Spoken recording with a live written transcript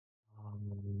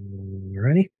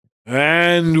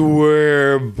And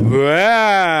we're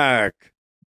back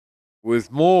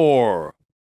with more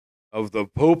of the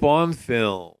Pope on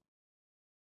film.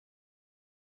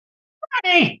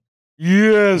 Hey,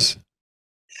 Yes.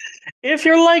 if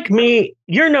you're like me,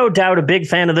 you're no doubt a big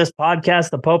fan of this podcast,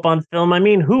 The Pope on Film. I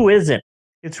mean, who isn't?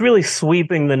 It's really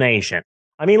sweeping the nation.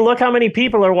 I mean, look how many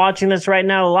people are watching this right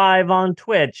now live on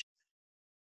Twitch.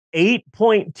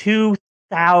 8.2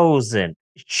 thousand.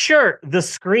 Sure, the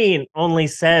screen only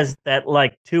says that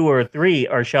like two or three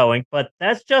are showing, but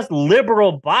that's just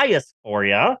liberal bias for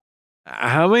you.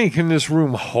 How many can this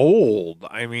room hold?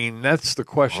 I mean, that's the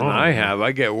question I Oh. have.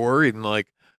 I get worried and like,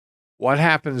 what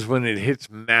happens when it hits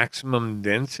maximum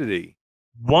density?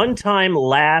 One time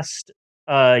last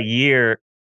year,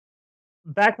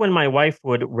 back when my wife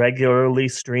would regularly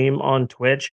stream on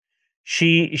Twitch,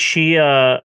 she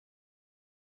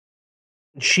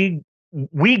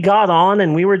we got on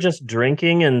and we were just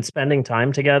drinking and spending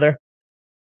time together.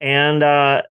 And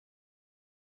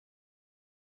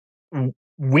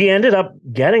we ended up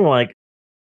getting like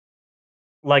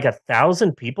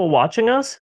 1,000 people watching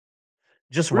us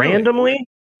just Really? randomly.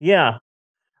 Yeah.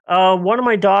 One of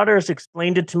my daughters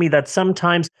explained it to me that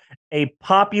sometimes a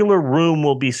popular room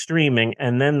will be streaming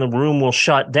and then the room will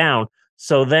shut down.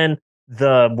 So then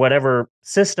the whatever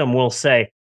system will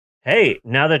say, "Hey,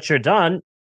 now that you're done,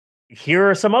 here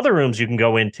are some other rooms you can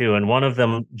go into." And one of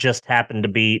them just happened to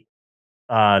be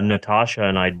Natasha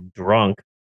and I drunk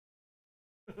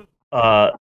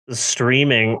uh,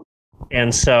 streaming,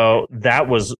 and so that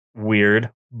was weird.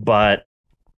 But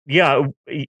yeah,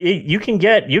 you can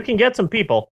get some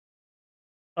people.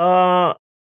 Uh,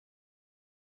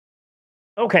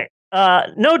 Okay.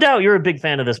 No doubt you're a big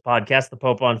fan of this podcast, The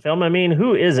Pope on Film. I mean,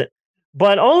 who is it?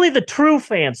 But only the true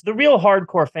fans, the real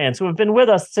hardcore fans who have been with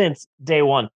us since day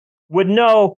one, would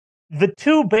know the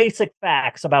two basic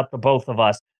facts about the both of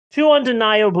us. Two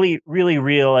undeniably really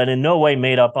real and in no way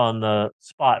made up on the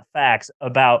spot facts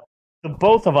about the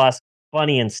both of us,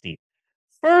 Bunny and Steve.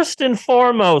 First and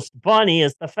foremost, Bunny,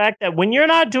 is the fact that when you're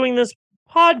not doing this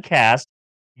podcast,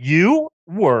 you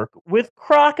work with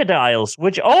crocodiles,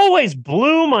 which always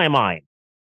blew my mind.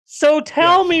 So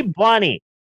tell Yes. me, Bunny,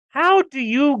 how do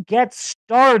you get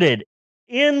started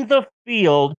in the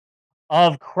field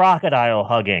of crocodile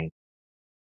hugging?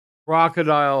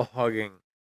 Crocodile hugging.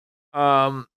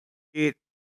 It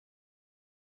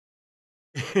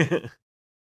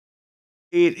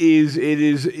it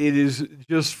is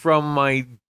just from my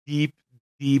deep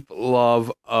deep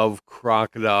love of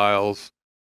crocodiles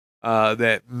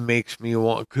that makes me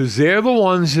want, because they're the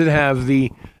ones that have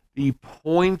the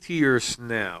pointier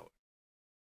snout.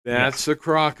 That's Yes. the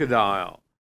crocodile.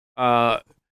 Uh,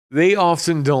 they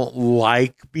often don't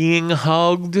like being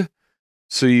hugged,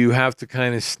 so you have to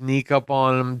kind of sneak up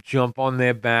on them, jump on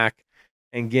their back,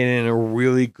 and get in a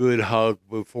really good hug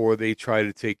before they try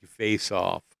to take your face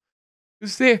off.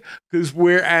 Because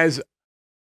whereas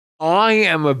I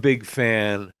am a big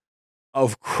fan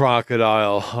of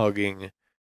crocodile hugging,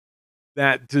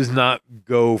 that does not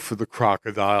go for the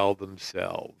crocodile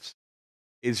themselves.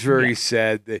 It's Yeah. very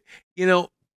sad that, you know,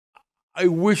 I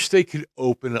wish they could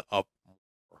open up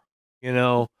more, you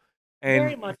know,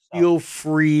 Very and much so. feel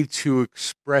free to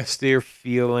express their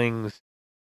feelings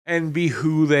and be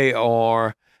who they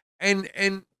are,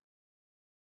 and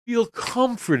feel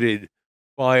comforted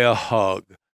by a hug.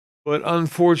 But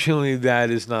unfortunately that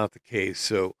is not the case.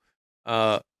 So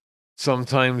uh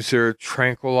sometimes there are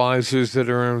tranquilizers that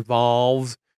are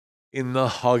involved in the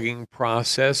hugging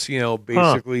process. Huh.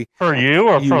 Basically, For you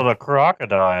or you for the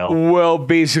crocodile?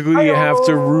 basically you have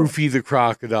to Hi-oh. roofie the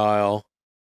crocodile,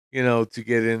 to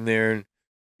get in there and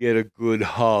get a good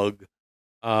hug.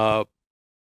 Uh,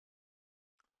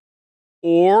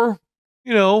 or,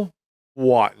 you know,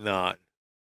 whatnot.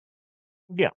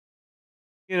 Yeah.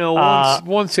 Once Uh,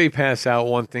 once they pass out,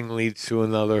 one thing leads to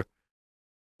another.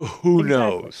 Who exactly.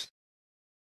 knows?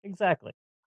 Exactly.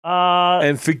 Uh,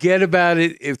 And forget about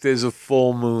it if there's a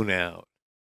full moon out.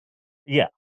 yeah.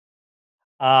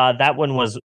 That one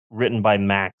was written by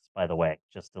Max, by the way,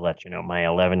 just to let you know. My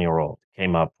 11-year-old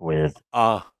came up with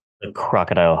Ah, the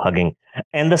crocodile hugging.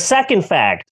 And the second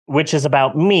fact, which is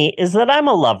about me, is that I'm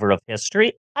a lover of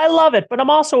history. I love it, but I'm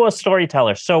also a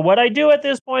storyteller. So what I do at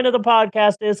this point of the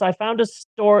podcast is I find a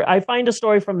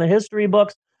story from the history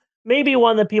books, maybe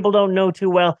one that people don't know too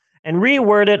well, and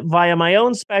reword it via my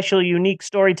own special unique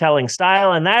storytelling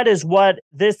style. And that is what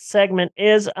this segment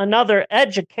is, another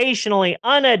educationally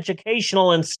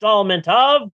uneducational installment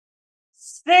of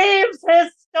Steve's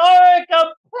Historic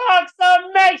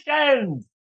Approximations.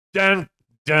 dun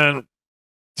dun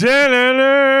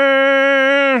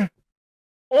dun.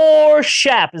 or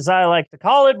Shap, as I like to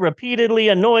call it, repeatedly,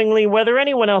 annoyingly, whether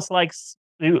anyone else likes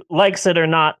it or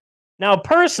not. Now,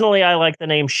 personally, I like the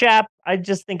name Shap. I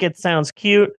just think it sounds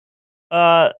cute.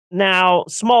 Now,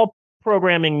 small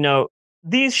programming note: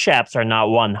 these Shaps are not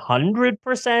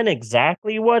 100%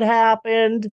 exactly what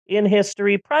happened in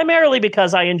history, primarily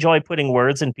because I enjoy putting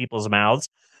words in people's mouths.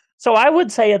 So I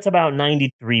would say it's about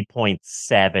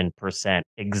 93.7%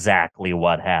 exactly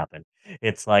what happened.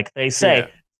 It's like they say,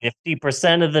 Yeah.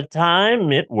 50% of the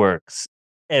time, it works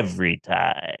every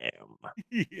time.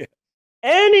 Yeah.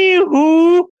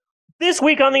 Anywho, this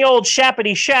week on the old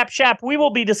Shappity Shap, we will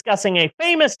be discussing a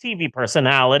famous TV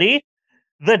personality,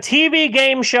 the TV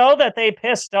game show that they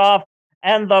pissed off,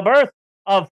 and the birth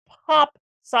of pop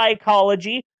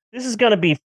psychology. This is going to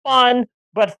be fun,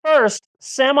 but first,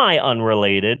 semi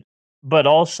unrelated, but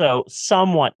also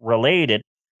somewhat related.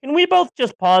 Can we both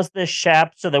just pause this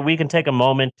Shap so that we can take a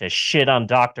moment to shit on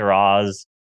Dr. Oz?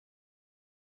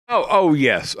 Oh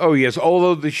yes. Oh yes.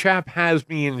 Although the chap has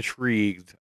me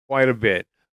intrigued quite a bit.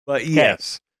 But Okay.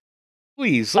 yes.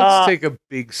 Please, let's Uh, take a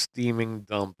big steaming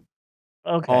dump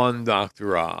okay. on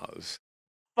Dr. Oz.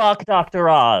 Fuck Dr.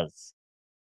 Oz.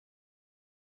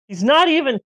 He's not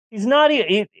even. He's not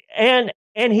even. And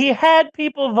he had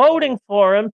people voting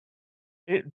for him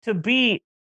to be,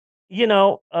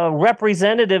 a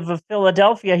representative of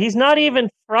Philadelphia. He's not even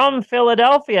from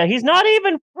Philadelphia. He's not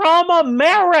even from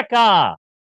America.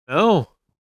 No.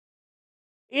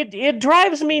 It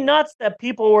drives me nuts that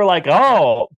people were like,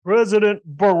 "Oh, President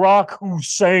Barack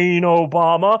Hussein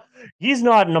Obama, he's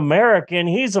not an American,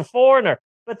 he's a foreigner."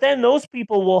 But then those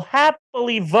people will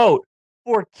happily vote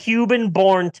for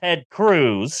Cuban-born Ted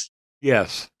Cruz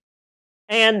Yes.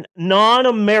 and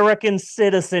non-American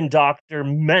citizen Dr.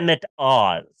 Mehmet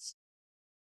Oz.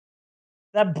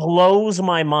 That blows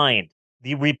my mind.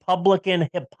 The Republican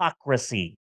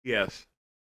hypocrisy. Yes.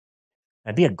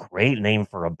 That'd be a great name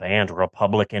for a band,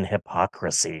 Republican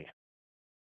Hypocrisy.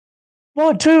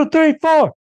 1, 2, 3,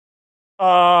 4.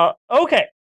 Okay.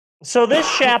 So this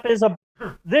shap is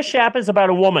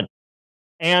about a woman.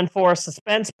 And for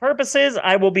suspense purposes,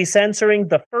 I will be censoring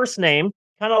the first name,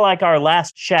 kind of like our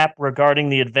last shap regarding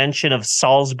the invention of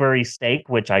Salisbury steak,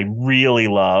 which I really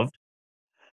loved.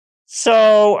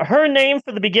 So her name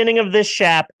for the beginning of this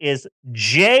shap is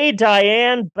J.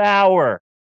 Diane Bauer.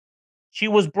 She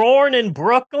was born in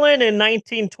Brooklyn in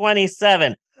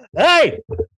 1927. Hey,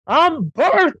 I'm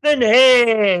birthing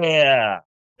here.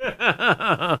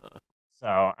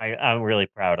 So I'm really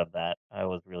proud of that. I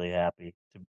was really happy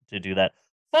to do that.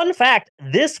 Fun fact,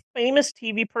 this famous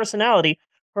TV personality,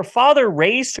 her father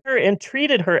raised her and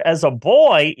treated her as a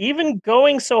boy, even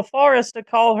going so far as to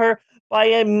call her by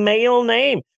a male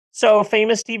name. So,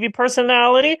 famous TV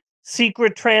personality,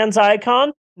 secret trans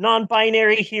icon, non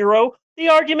binary hero, the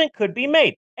argument could be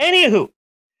made. Anywho,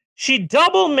 she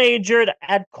double majored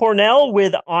at Cornell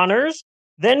with honors,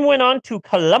 then went on to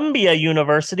Columbia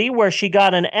University, where she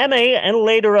got an MA and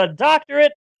later a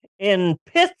doctorate in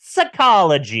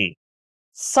psychology.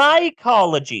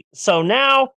 Psychology. So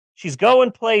now she's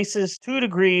going places, 2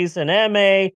 degrees, an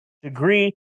MA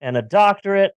degree, and a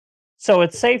doctorate. So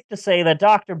it's safe to say that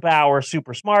Dr. Bauer,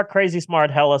 super smart, crazy smart,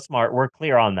 hella smart. We're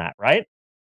clear on that, right?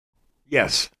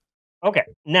 Yes. Okay,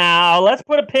 now let's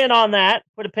put a pin on that,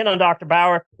 put a pin on Dr.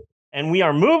 Bauer, and we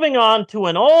are moving on to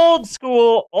an old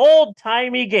school, old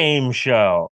timey game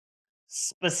show.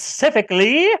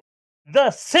 Specifically, the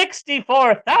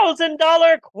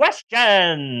 $64,000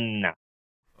 question.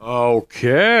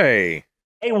 Okay.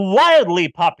 A wildly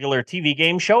popular TV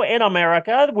game show in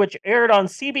America, which aired on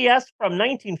CBS from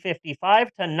 1955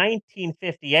 to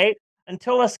 1958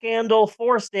 until a scandal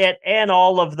forced it and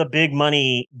all of the big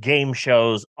money game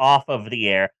shows off of the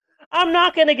air. I'm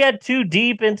not going to get too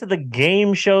deep into the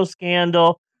game show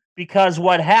scandal because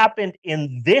what happened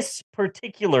in this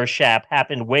particular shap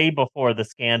happened way before the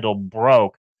scandal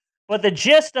broke. But the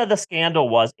gist of the scandal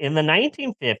was in the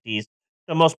 1950s,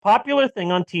 the most popular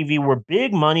thing on TV were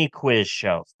big money quiz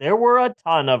shows. There were a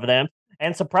ton of them,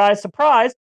 and surprise,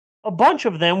 surprise, a bunch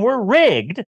of them were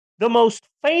rigged. The most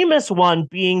famous one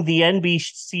being the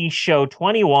NBC show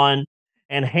 21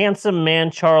 and handsome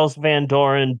man Charles Van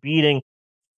Doren beating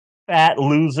fat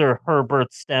loser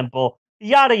Herbert Stemple,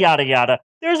 yada, yada, yada.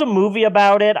 There's a movie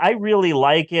about it. I really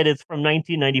like it. It's from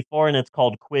 1994 and it's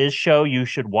called Quiz Show. You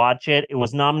should watch it. It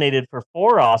was nominated for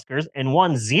 4 Oscars and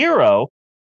won 0,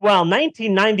 while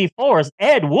 1994's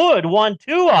Ed Wood won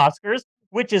 2 Oscars,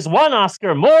 which is 1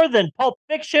 Oscar more than Pulp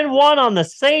Fiction won on the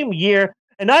same year.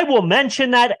 And I will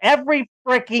mention that every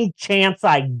freaking chance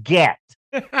I get.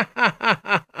 But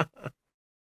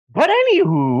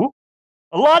anywho,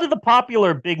 A lot of the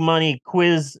popular big money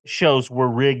quiz shows were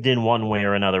rigged in one way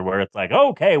or another, where it's like,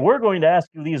 okay, we're going to ask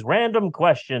you these random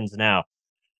questions now.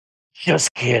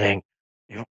 Just kidding.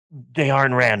 They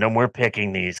aren't random. We're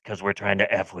picking these because we're trying to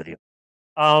F with you.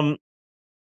 The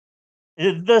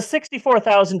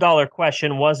 $64,000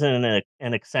 question wasn't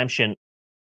an exception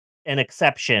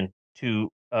to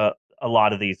a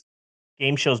lot of these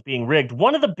game shows being rigged.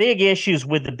 One of the big issues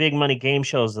with the big money game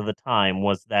shows of the time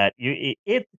was that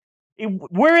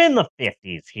we're in the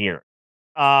 50s here.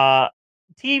 Uh,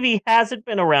 TV hasn't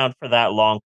been around for that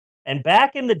long. And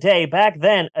back in the day, back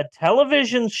then, a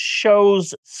television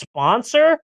show's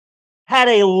sponsor had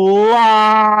a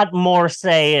lot more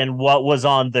say in what was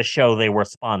on the show they were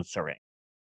sponsoring.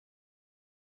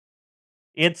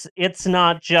 It's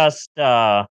not just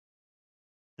the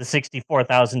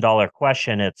 $64,000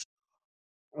 question. It's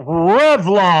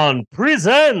Revlon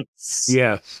presents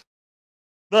Yes.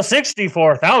 the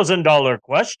 $64,000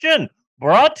 question,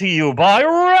 brought to you by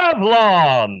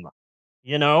Revlon.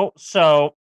 You know,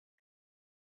 so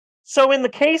in the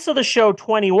case of the show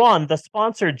 21, the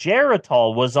sponsor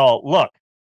Geritol was all, look,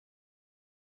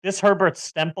 this Herbert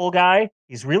Stempel guy,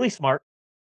 he's really smart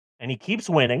and he keeps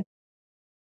winning.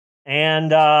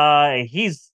 And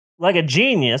he's like a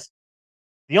genius.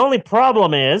 The only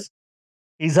problem is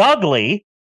he's ugly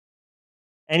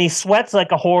and he sweats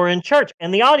like a whore in church,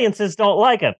 and the audiences don't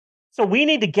like him. So we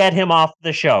need to get him off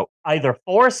the show. Either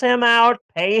force him out,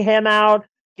 pay him out,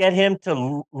 get him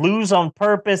to lose on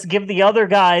purpose, give the other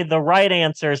guy the right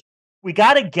answers. We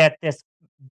got to get this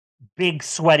big,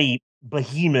 sweaty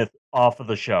behemoth off of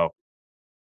the show.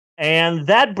 And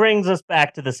that brings us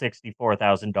back to the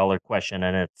 $64,000 question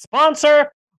and its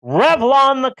sponsor,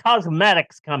 Revlon, the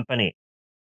cosmetics company.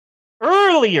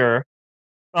 Earlier,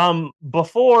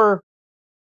 before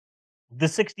the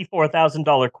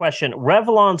 $64,000 question,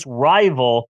 Revlon's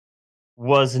rival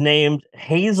was named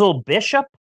Hazel Bishop.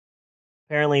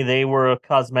 Apparently, they were a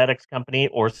cosmetics company,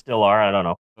 or still are. I don't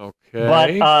know.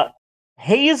 Okay. But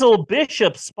Hazel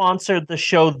Bishop sponsored the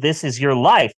show This Is Your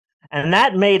Life, and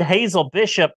that made Hazel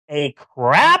Bishop a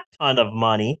crap ton of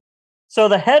money. So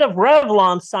the head of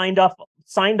Revlon signed off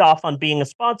on being a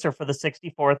sponsor for the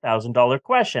 $64,000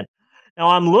 question. Now,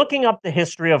 I'm looking up the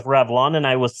history of Revlon, and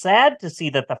I was sad to see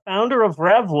that the founder of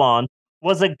Revlon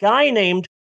was a guy named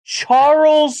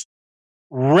Charles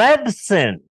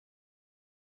Revson.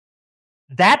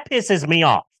 That pisses me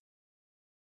off.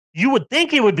 You would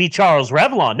think it would be Charles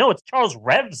Revlon. No, it's Charles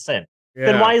Revson. Yeah.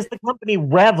 Then why is the company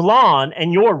Revlon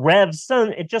and you're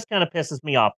Revson? It just kind of pisses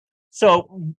me off.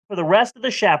 So for the rest of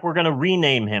the chap, we're going to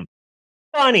rename him.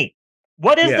 Funny.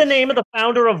 What is the name of the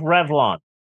founder of Revlon?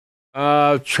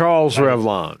 Charles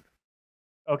Revlon.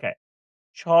 Okay.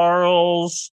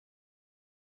 Charles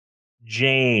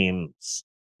James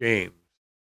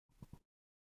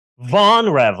Von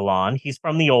Revlon. He's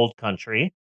from the old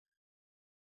country.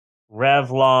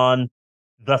 Revlon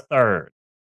the Third.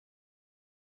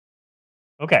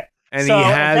 Okay. And so, he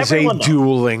has a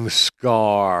dueling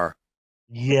scar.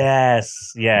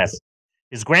 Yes.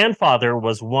 His grandfather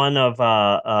was one of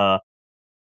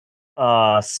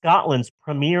Scotland's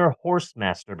premier horse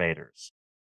masturbators.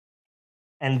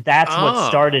 And that's what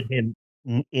started him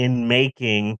in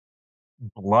making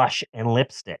blush and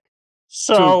lipstick.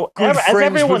 So good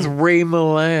friends with Ray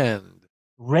Milland.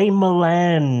 Ray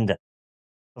Milland.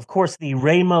 Of course, the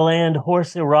Ray Milland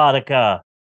horse erotica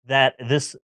that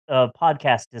this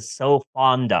podcast is so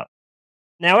fond of.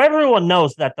 Now, everyone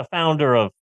knows that the founder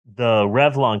of the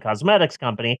Revlon Cosmetics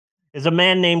Company is a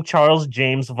man named Charles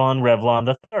James Von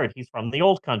Revlon III. He's from the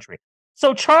old country.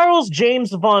 So Charles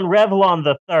James Von Revlon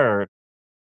III,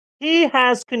 he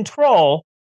has control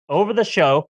over the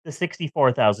show, the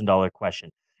 $64,000 question.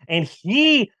 And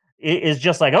he is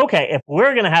just like, okay, if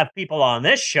we're going to have people on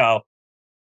this show,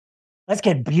 let's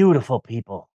get beautiful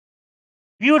people.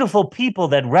 Beautiful people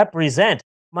that represent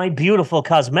my beautiful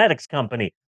cosmetics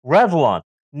company, Revlon,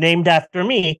 named after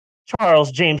me,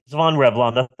 Charles James Von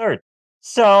Revlon III.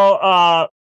 So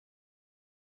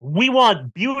we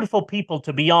want beautiful people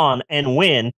to be on and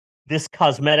win this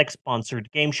cosmetic-sponsored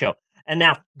game show. And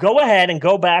now go ahead and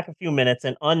go back a few minutes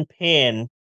and unpin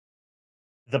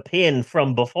the pin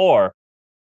from before,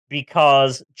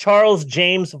 because Charles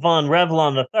James Von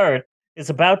Revlon III is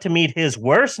about to meet his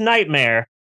worst nightmare,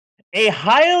 a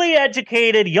highly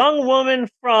educated young woman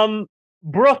from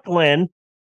Brooklyn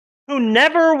who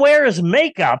never wears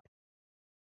makeup.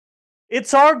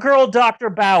 It's our girl, Dr.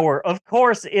 Bauer. Of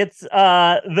course, it's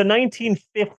the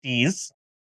 1950s,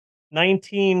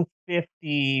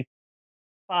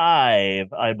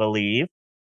 1955, I believe.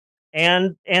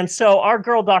 And so our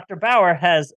girl, Dr. Bauer,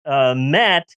 has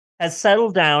has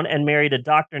settled down and married a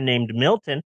doctor named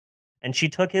Milton, and she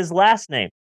took his last name.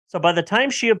 So by the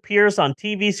time she appears on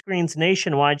TV screens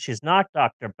nationwide, she's not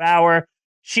Dr. Bauer.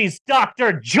 She's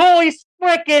Dr. Joyce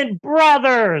frickin'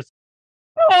 Brothers.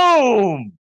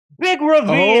 Boom! Big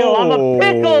reveal. I'm a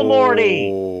pickle,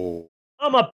 Morty. Oh,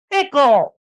 I'm a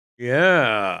pickle.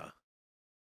 yeah.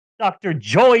 Dr.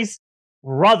 Joyce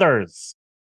Brothers.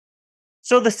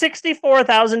 So the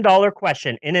 $64,000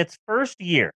 question in its first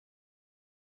year.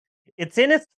 It's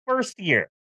in its first year.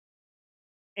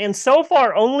 And so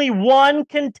far, only one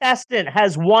contestant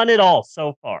has won it all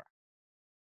so far.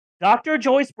 Dr.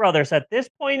 Joyce Brothers, at this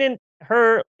point in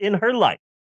her life,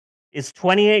 is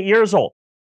 28 years old.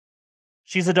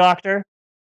 She's a doctor.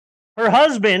 Her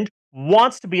husband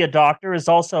wants to be a doctor, is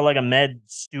also like a med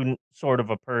student sort of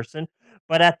a person.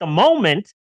 But at the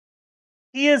moment,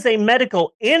 he is a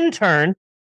medical intern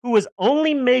who is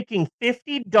only making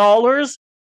 $50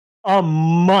 a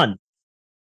month.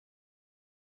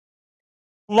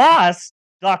 Plus,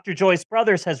 Dr. Joyce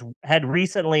Brothers had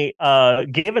recently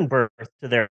given birth to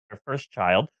their first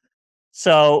child.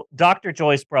 So Dr.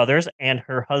 Joyce Brothers and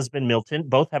her husband Milton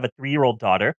both have a 3-year-old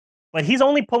daughter, but he's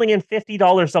only pulling in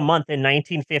 $50 a month in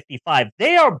 1955.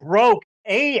 They are broke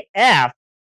AF.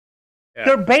 Yeah.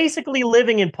 They're basically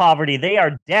living in poverty. They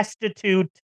are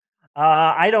destitute.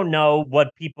 I don't know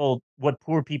what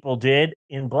poor people did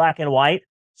in black and white.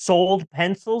 Sold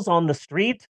pencils on the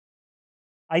street,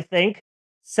 I think.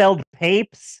 Sold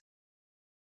papes.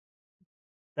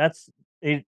 That's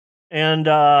it. And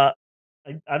I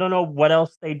don't know what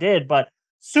else they did, but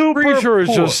super Pretty sure it's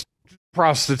poor. just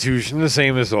prostitution, the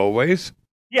same as always.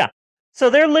 Yeah. So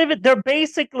they're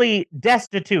basically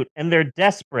destitute and they're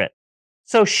desperate.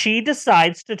 So she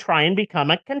decides to try and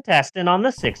become a contestant on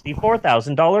the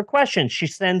 $64,000 question. She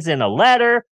sends in a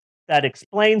letter that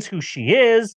explains who she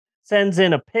is, sends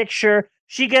in a picture.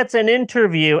 She gets an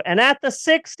interview, and at the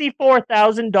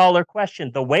 $64,000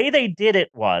 question, the way they did it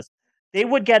was they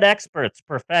would get experts,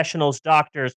 professionals,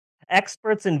 doctors,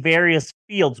 experts in various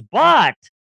fields, but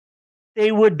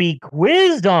they would be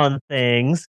quizzed on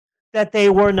things that they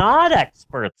were not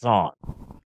experts on.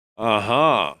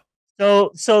 Uh-huh.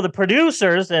 So the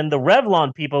producers and the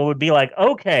Revlon people would be like,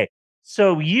 okay,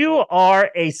 so you are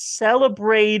a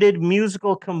celebrated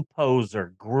musical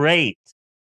composer. Great.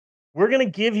 We're going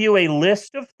to give you a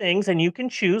list of things and you can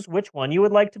choose which one you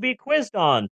would like to be quizzed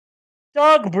on.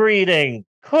 Dog breeding,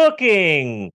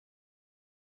 cooking,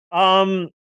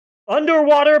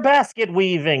 underwater basket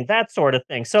weaving, that sort of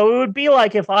thing. So it would be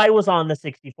like if I was on the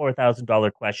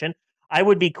 $64,000 question, I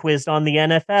would be quizzed on the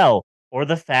NFL or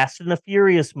the Fast and the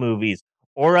Furious movies,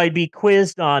 or I'd be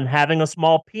quizzed on having a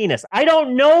small penis. I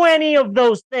don't know any of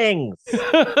those things.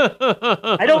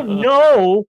 I don't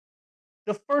know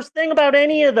the first thing about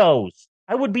any of those.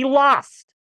 I would be lost.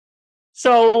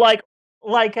 So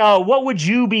what would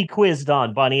you be quizzed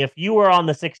on, Bunny, if you were on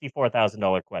the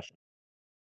 $64,000 question?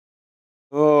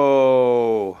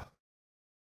 Oh.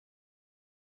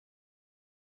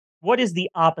 What is the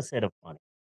opposite of funny?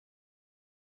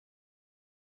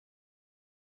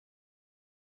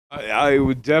 I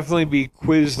would definitely be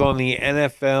quizzed on the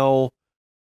NFL,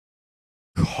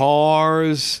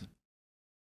 cars.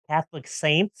 Catholic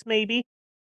saints, maybe?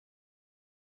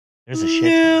 There's a shit.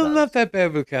 Yeah, not that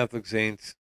bad with Catholic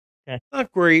saints. Okay.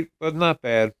 Not great, but not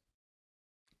bad.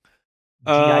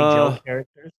 G.I. Joe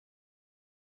characters?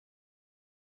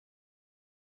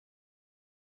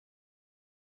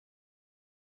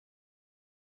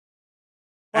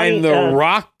 And the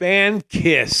rock band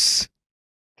Kiss.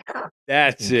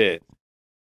 That's it.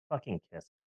 Fucking Kiss.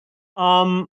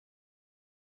 The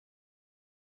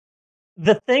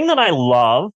thing that I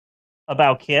love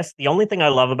about Kiss, the only thing I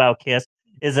love about Kiss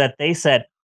is that they said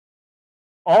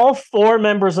all 4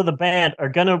 members of the band are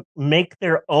going to make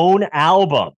their own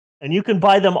album and you can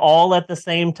buy them all at the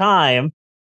same time.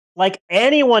 Like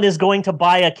anyone is going to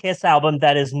buy a Kiss album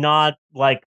that is not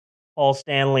like Paul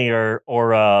Stanley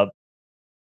or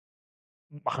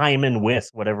Hyman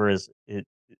Wiss, whatever is it.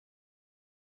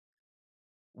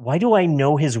 Why do I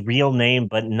know his real name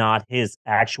but not his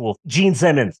actual Gene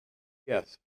Simmons?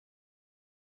 Yes.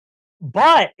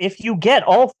 But if you get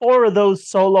all 4 of those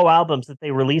solo albums that they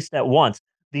released at once,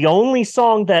 the only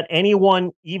song that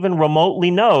anyone even remotely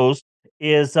knows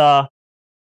is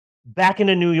Back in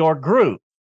a New York Groove,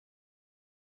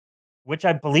 which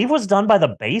I believe was done by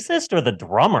the bassist or the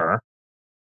drummer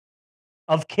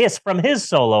of Kiss from his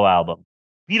solo album,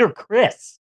 Peter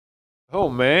Criss. Oh,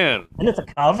 man. And it's a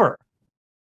cover.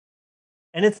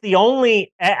 And it's the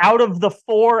only, out of the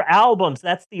 4 albums,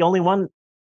 that's the only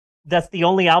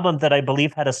album that I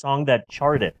believe had a song that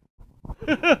charted.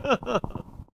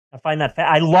 I find that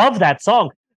I love that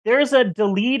song. There's a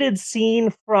deleted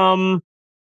scene from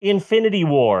Infinity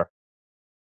War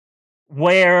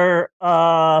where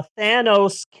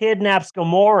Thanos kidnaps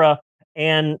Gamora,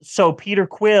 and so Peter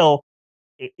Quill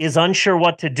is unsure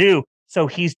what to do. So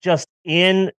he's just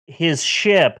in his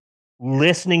ship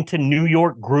listening to New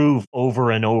York Groove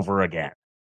over and over again.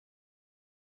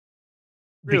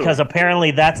 Because Really?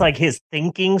 apparently that's like his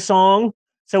thinking song.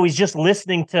 So he's just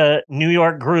listening to New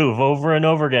York Groove over and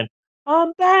over again.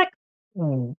 I'm back,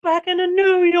 back in the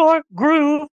New York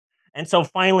Groove. And so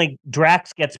finally,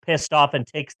 Drax gets pissed off and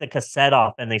takes the cassette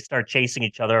off, and they start chasing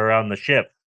each other around the ship.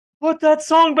 Put that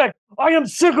song back. I am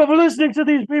sick of listening to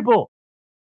these people.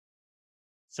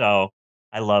 So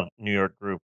I love New York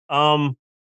Groove.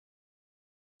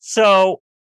 So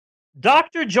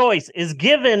Dr. Joyce is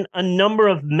given a number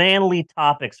of manly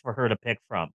topics for her to pick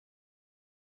from.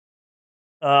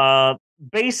 Uh,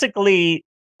 Basically,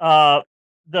 the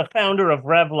founder of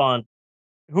Revlon,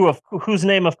 whose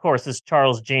name, of course, is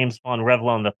Charles James von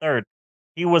Revlon III,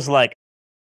 he was like,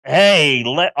 "Hey,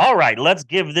 all right, let's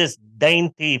give this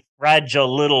dainty,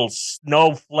 fragile little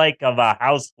snowflake of a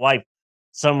housewife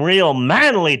some real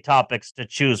manly topics to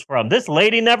choose from. This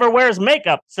lady never wears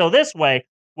makeup, so this way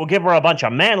we'll give her a bunch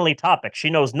of manly topics she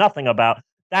knows nothing about.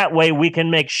 That way we can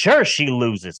make sure she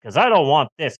loses, because I don't want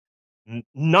this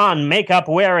non-makeup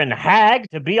wearing hag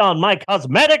to be on my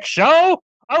cosmetic show.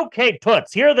 Okay,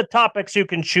 Toots, here are the topics you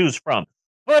can choose from: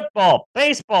 football,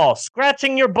 baseball,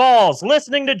 scratching your balls,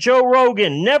 listening to Joe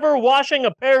Rogan, never washing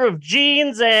a pair of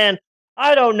jeans, and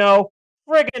I don't know,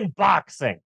 friggin'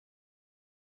 boxing."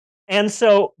 And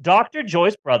so Dr.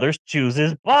 Joyce Brothers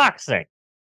chooses boxing.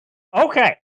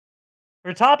 Okay.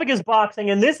 Her topic is boxing,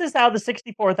 and this is how the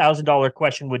 $64,000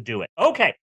 question would do it.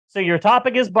 Okay. So your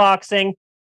topic is boxing.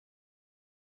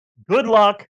 Good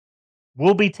luck.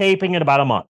 We'll be taping in about a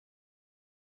month.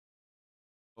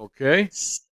 Okay.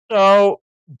 So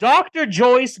Dr.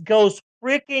 Joyce goes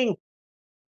freaking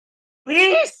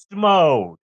beast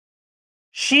mode.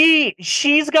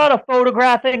 She's got a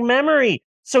photographic memory.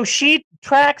 So she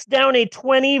tracks down a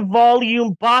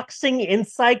 20-volume boxing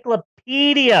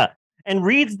encyclopedia and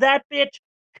reads that bitch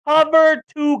cover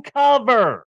to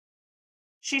cover.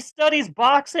 She studies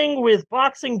boxing with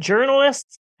boxing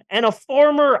journalists and a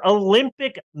former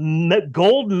Olympic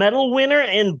gold medal winner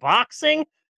in boxing.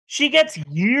 She gets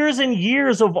years and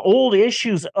years of old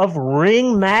issues of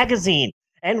Ring magazine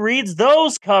and reads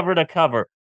those cover to cover.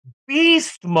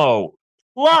 Beast mode.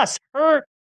 Plus, her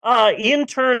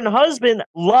intern husband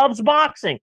loves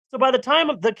boxing. So by the time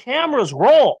the cameras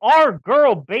roll, our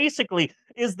girl basically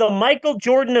is the Michael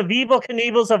Jordan of Evel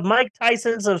Knievel's, of Mike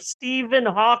Tyson's, of Stephen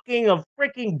Hawking, of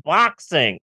freaking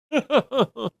boxing.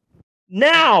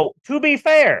 Now, to be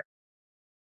fair,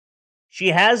 she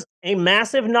has a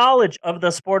massive knowledge of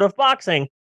the sport of boxing.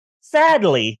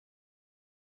 Sadly,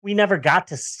 we never got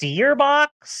to see her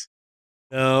box.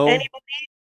 No. Anybody?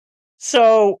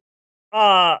 So,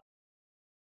 but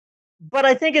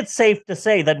I think it's safe to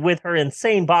say that with her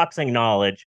insane boxing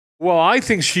knowledge, Well, I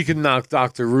think she can knock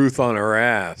Dr. Ruth on her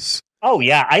ass. oh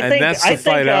yeah, I think that's the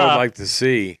fight I would like to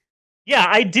see. Yeah,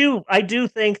 I do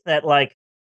think that, like,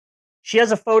 she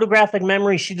has a photographic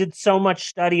memory. She did so much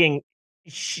studying.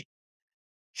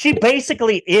 She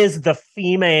basically is the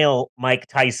female Mike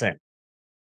Tyson,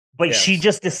 but she Yes.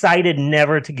 just decided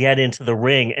never to get into the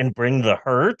ring and bring the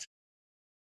hurt.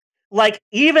 Like,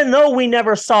 even though we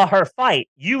never saw her fight,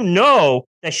 you know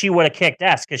that she would have kicked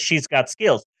ass because she's got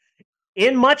skills.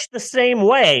 In much the same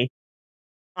way,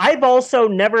 I've also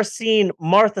never seen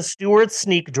Martha Stewart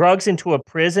sneak drugs into a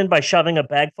prison by shoving a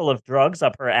bag full of drugs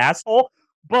up her asshole,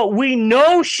 but we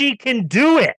know she can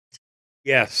do it.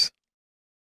 Yes.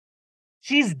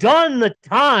 She's done the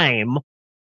time.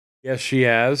 Yes, she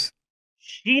has.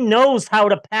 She knows how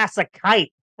to pass a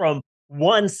kite from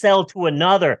one cell to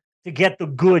another to get the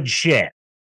good shit.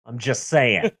 I'm just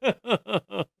saying.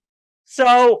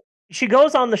 So she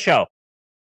goes on the show.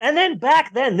 And then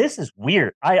back then, this is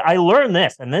weird. I learned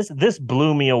this, and this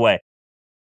blew me away.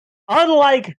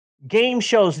 Unlike game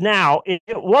shows now, it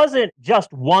wasn't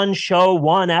just one show,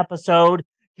 one episode.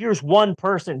 Here's one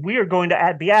person. We are going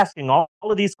to be asking all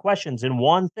of these questions in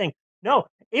one thing. No,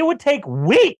 it would take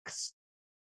weeks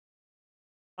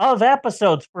of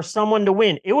episodes for someone to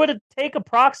win. It would take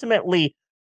approximately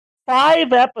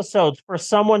 5 episodes for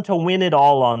someone to win it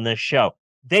all on this show.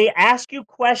 They ask you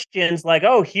questions like,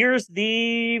 oh, here's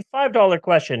the $5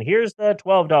 question, here's the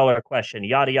 $12 question,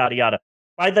 yada, yada, yada.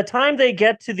 By the time they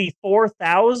get to the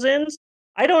 4,000s,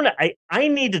 I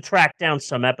need to track down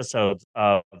some episodes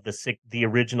of the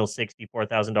original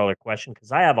 $64,000 question,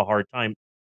 because I have a hard time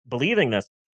believing this.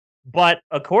 But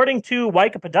according to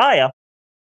Wikipedia,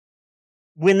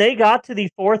 when they got to the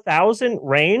 4,000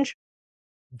 range,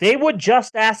 they would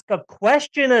just ask a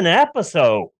question an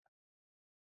episode.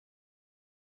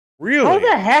 How Really?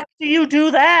 the heck do you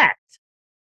do that?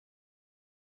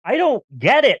 I don't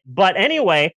get it. But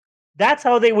anyway, that's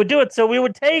how they would do it. So we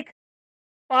would take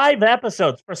 5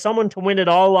 episodes for someone to win it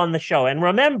all on the show. And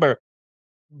remember,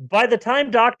 by the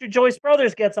time Dr. Joyce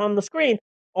Brothers gets on the screen,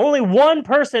 only one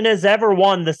person has ever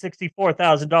won the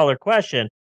 $64,000 question.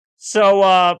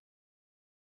 So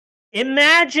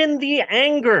imagine the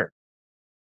anger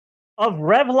of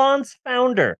Revlon's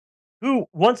founder, who,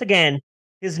 once again,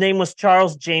 his name was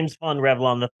Charles James von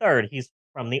Revlon III. He's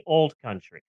from the old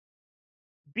country.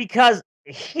 Because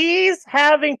he's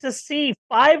having to see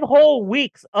 5 whole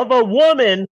weeks of a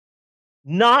woman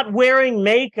not wearing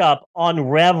makeup on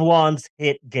Revlon's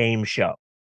hit game show.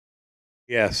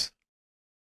 Yes.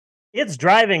 It's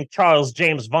driving Charles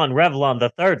James von Revlon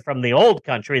III from the old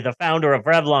country, the founder of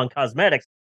Revlon Cosmetics,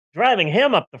 driving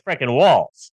him up the frickin'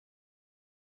 walls.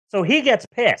 So he gets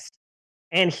pissed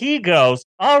and he goes,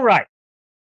 all right,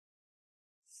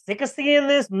 sick of seeing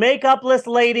this makeupless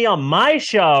lady on my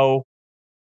show.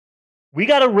 We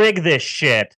got to rig this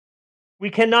shit. We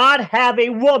cannot have a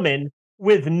woman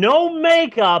with no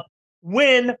makeup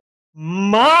win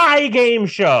my game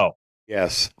show.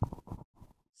 Yes.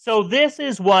 So this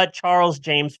is what Charles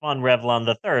James von Revlon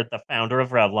III, the founder of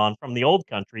Revlon from the old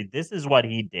country, this is what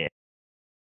he did.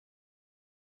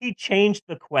 He changed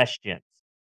the questions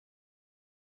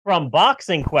from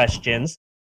boxing questions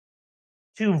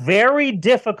to very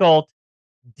difficult,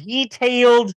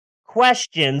 detailed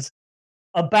questions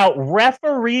about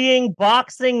refereeing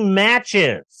boxing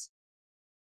matches.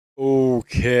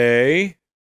 Okay.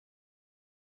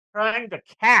 Trying to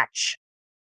catch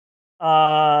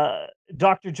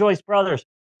Dr. Joyce Brothers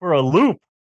for a loop,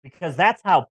 because that's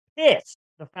how pissed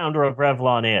the founder of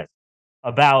Revlon is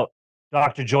about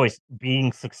Dr. Joyce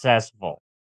being successful.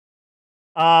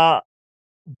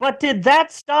 But did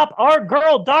that stop our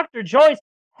girl, Dr. Joyce?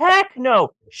 Heck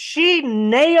no. She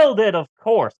nailed it, of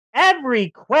course. Every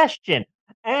question,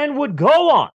 and would go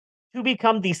on to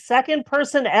become the second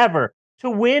person ever to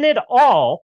win it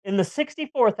all in the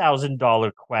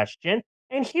 $64,000 question.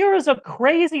 And here is a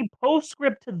crazy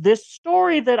postscript to this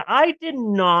story that I did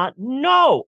not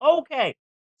know. Okay,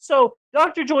 so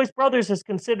Dr. Joyce Brothers is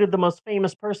considered the most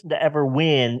famous person to ever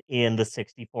win in the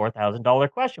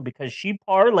 $64,000 question because she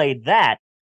parlayed that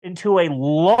into a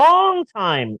long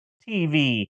time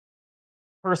TV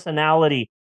personality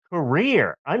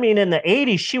career. I mean, in the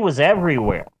 80s, she was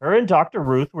everywhere. Her and Dr.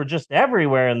 Ruth were just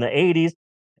everywhere in the 80s,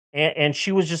 and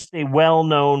she was just a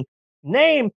well-known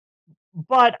name.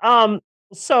 But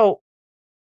so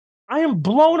I am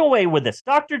blown away with this.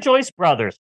 Dr. Joyce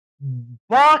Brothers,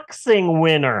 boxing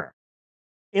winner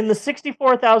in the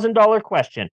 $64,000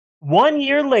 question. 1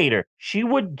 year later, she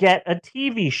would get a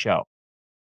TV show,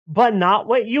 but not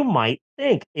what you might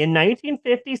think. In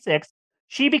 1956,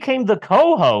 she became the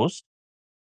co-host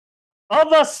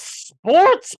of a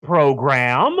sports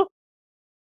program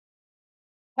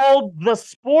called The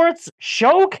Sports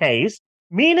Showcase,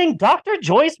 meaning Dr.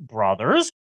 Joyce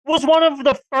Brothers was one of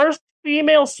the first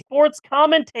female sports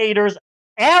commentators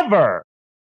ever.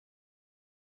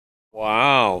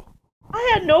 Wow.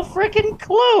 I had no freaking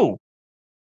clue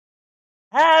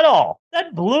at all.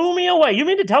 That blew me away. You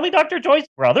mean to tell me Dr. Joyce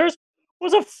Brothers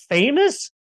was a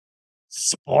famous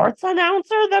sports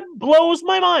announcer? That blows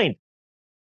my mind.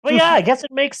 But yeah, I guess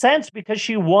it makes sense because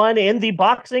she won in the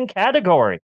boxing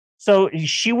category. So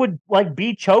she would like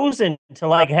be chosen to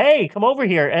like, hey, come over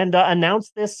here and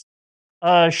announce this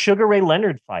Sugar Ray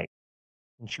Leonard fight.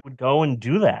 And she would go and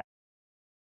do that.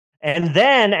 And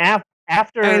then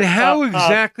after... And how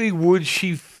exactly would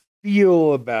she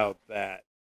feel about that?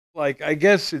 Like, I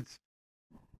guess it's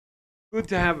good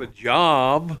to have a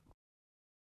job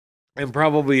and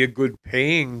probably a good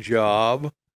paying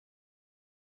job.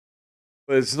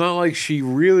 But it's not like she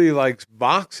really likes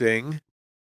boxing.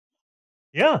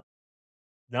 Yeah.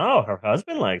 No, her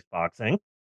husband likes boxing.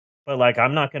 But like,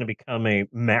 I'm not going to become a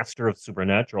master of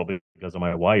supernatural because of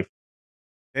my wife.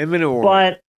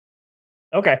 But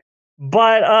okay.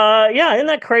 But yeah, isn't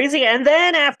that crazy? And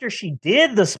then after she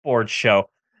did the sports show,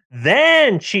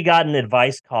 then she got an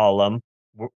advice column,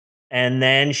 and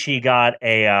then she got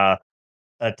a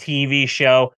TV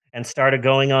show and started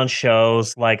going on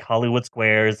shows like Hollywood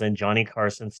Squares and Johnny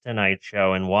Carson's Tonight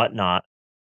Show and whatnot.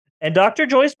 And Dr.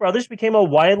 Joyce Brothers became a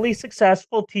widely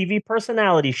successful TV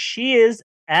personality. She is,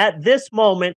 at this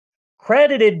moment,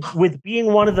 credited with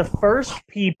being one of the first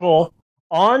people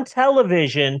on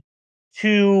television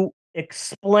to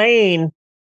explain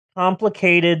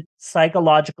complicated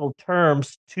psychological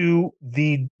terms to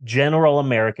the general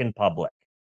American public.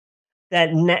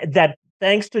 That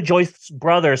thanks to Joyce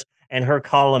Brothers and her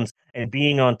columns and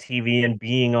being on TV and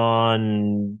being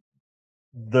on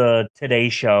the Today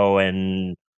Show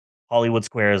and Hollywood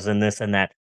Squares and this and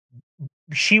that,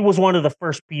 she was one of the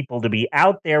first people to be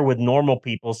out there with normal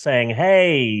people saying,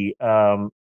 "Hey,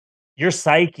 your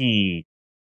psyche,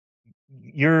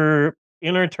 your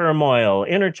inner turmoil,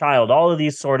 inner child, all of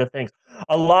these sort of things."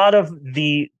 A lot of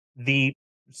the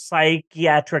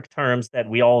psychiatric terms that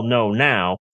we all know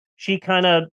now, she kind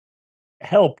of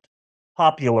helped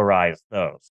popularize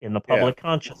those in the Yeah. public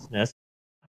consciousness.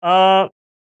 Uh,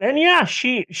 and yeah,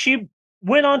 she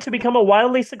went on to become a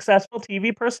wildly successful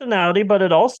TV personality, but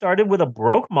it all started with a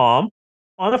broke mom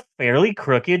on a fairly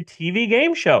crooked TV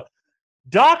game show.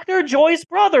 Dr. Joyce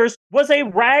Brothers was a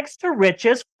rags to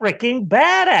riches freaking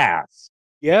badass.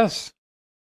 Yes.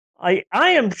 I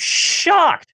am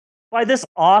shocked by this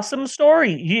awesome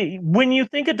story. When you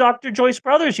think of Dr. Joyce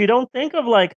Brothers, you don't think of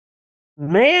like,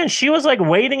 man, she was like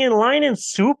waiting in line in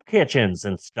soup kitchens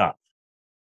and stuff,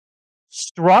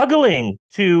 struggling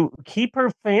to keep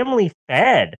her family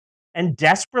fed, and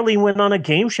desperately went on a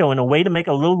game show in a way to make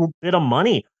a little bit of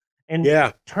money and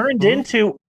Yeah. turned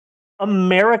into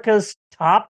America's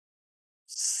top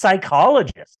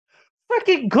psychologist.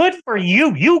 Freaking good for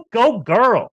you. You go,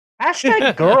 girl.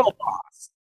 Hashtag girl boss.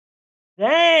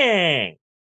 Dang.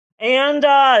 And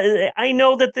I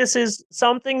know that this is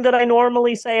something that I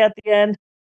normally say at the end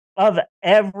of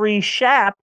every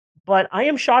shap, but I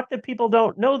am shocked that people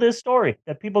don't know this story,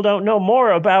 that people don't know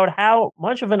more about how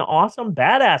much of an awesome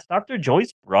badass Dr.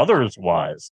 Joyce Brothers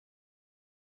was.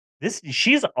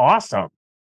 She's awesome.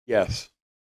 Yes.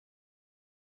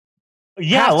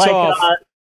 Yeah, Hats like off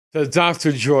to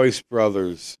Dr. Joyce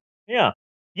Brothers. yeah.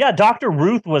 Yeah, Dr.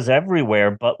 Ruth was everywhere,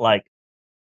 but like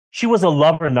she was a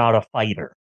lover, not a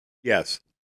fighter. Yes.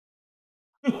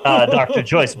 Dr.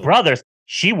 Joyce Brothers,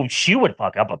 she would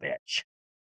fuck up a bitch.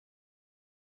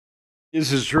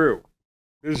 This is true.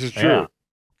 This is true. Yeah.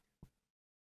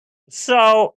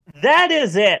 So that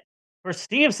is it for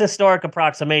Steve's Historic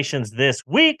Approximations this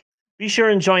week. Be sure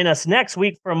and join us next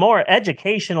week for more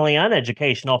educationally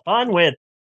uneducational fun with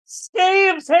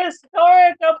Steve's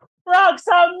Historic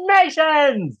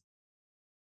Approximations.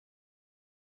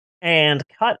 And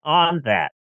cut on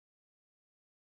that.